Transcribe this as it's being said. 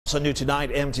So new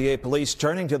tonight, MTA police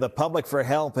turning to the public for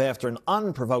help after an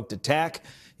unprovoked attack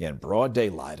in broad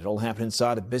daylight. It all happened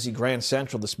inside a busy Grand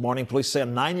Central this morning. Police say a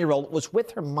 9-year-old was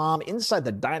with her mom inside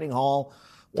the dining hall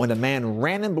when a man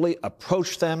randomly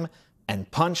approached them and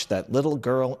punched that little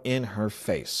girl in her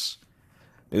face.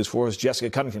 News 4's Jessica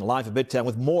Cunnington live in Midtown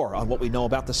with more on what we know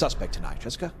about the suspect tonight.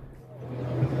 Jessica?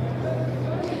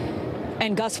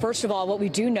 And Gus, first of all, what we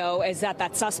do know is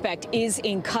that suspect is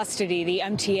in custody. The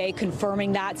MTA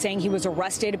confirming that, saying he was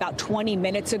arrested about 20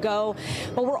 minutes ago.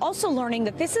 But we're also learning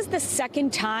that this is the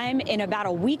second time in about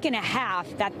a week and a half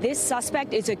that this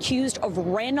suspect is accused of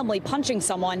randomly punching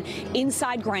someone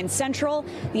inside Grand Central.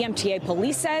 The MTA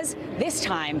police says this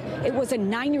time it was a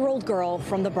 9-year-old girl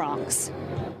from the Bronx.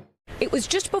 It was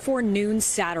just before noon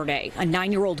Saturday. A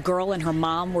 9-year-old girl and her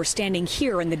mom were standing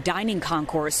here in the dining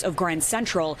concourse of Grand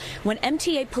Central when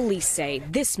MTA police say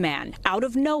this man, out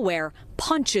of nowhere,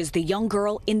 punches the young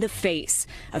girl in the face.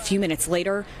 A few minutes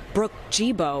later, Brooke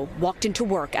Jibo walked into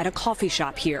work at a coffee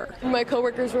shop here. My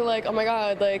coworkers were like, oh my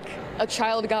God, like a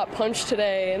child got punched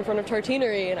today in front of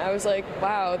Tartinery. And I was like,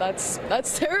 wow, that's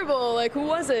terrible. Like, who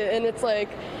was it? And it's like,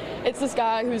 it's this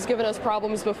guy who's given us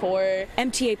problems before.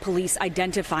 MTA police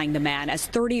identifying the man as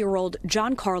 30-year-old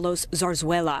John Carlos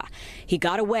Zarzuela. He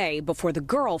got away before the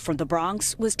girl from the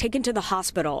Bronx was taken to the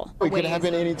hospital. It could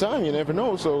happen anytime, you never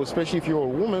know. So especially if you're a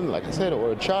woman, like I said,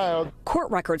 or a child.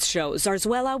 Court records show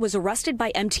Zarzuela was arrested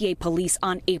by MTA police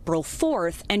on April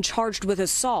 4th and charged with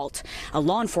assault. A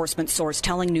law enforcement source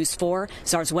telling News 4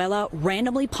 Zarzuela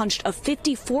randomly punched a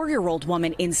 54-year-old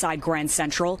woman inside Grand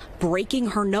Central, breaking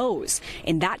her nose.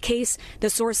 In that case, the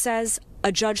source says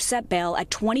a judge set bail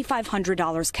at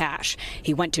 $2,500 cash.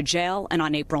 He went to jail and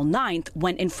on April 9th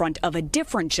went in front of a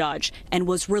different judge and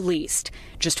was released.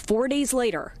 Just 4 days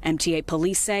later, MTA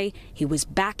police say he was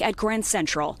back at Grand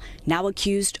Central, now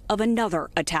accused of another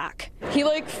attack. He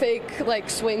fake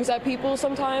swings at people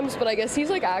sometimes, but I guess he's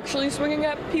actually swinging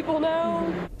at people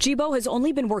now. Jibo has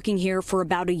only been working here for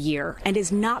about a year and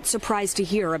is not surprised to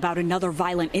hear about another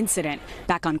violent incident.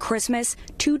 Back on Christmas,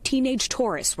 2 teenage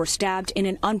tourists were stabbed in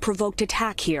an unprovoked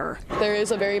attack here. There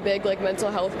is a very big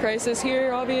mental health crisis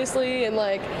here, obviously, and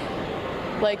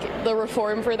the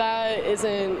reform for that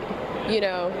isn't,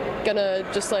 gonna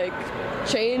just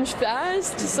change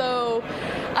fast. So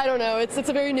I don't know. It's a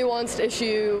very nuanced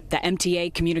issue. The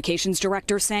MTA communications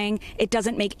director saying it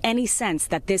doesn't make any sense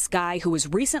that this guy who was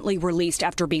recently released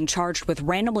after being charged with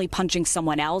randomly punching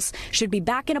someone else should be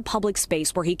back in a public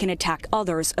space where he can attack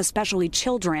others, especially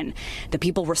children. The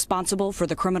people responsible for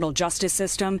the criminal justice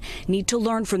system need to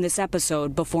learn from this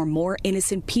episode before more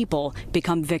innocent people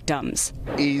become victims.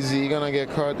 Easy gonna get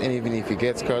caught, and even if he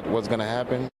gets caught, what's gonna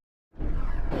happen?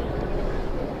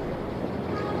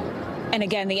 And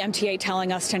again, the MTA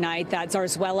telling us tonight that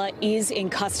Zarzuela is in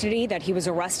custody, that he was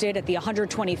arrested at the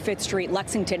 125th Street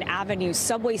Lexington Avenue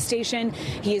subway station.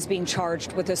 He is being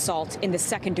charged with assault in the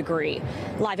 2nd degree.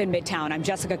 Live in Midtown, I'm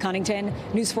Jessica Cunnington,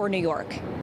 News 4 New York.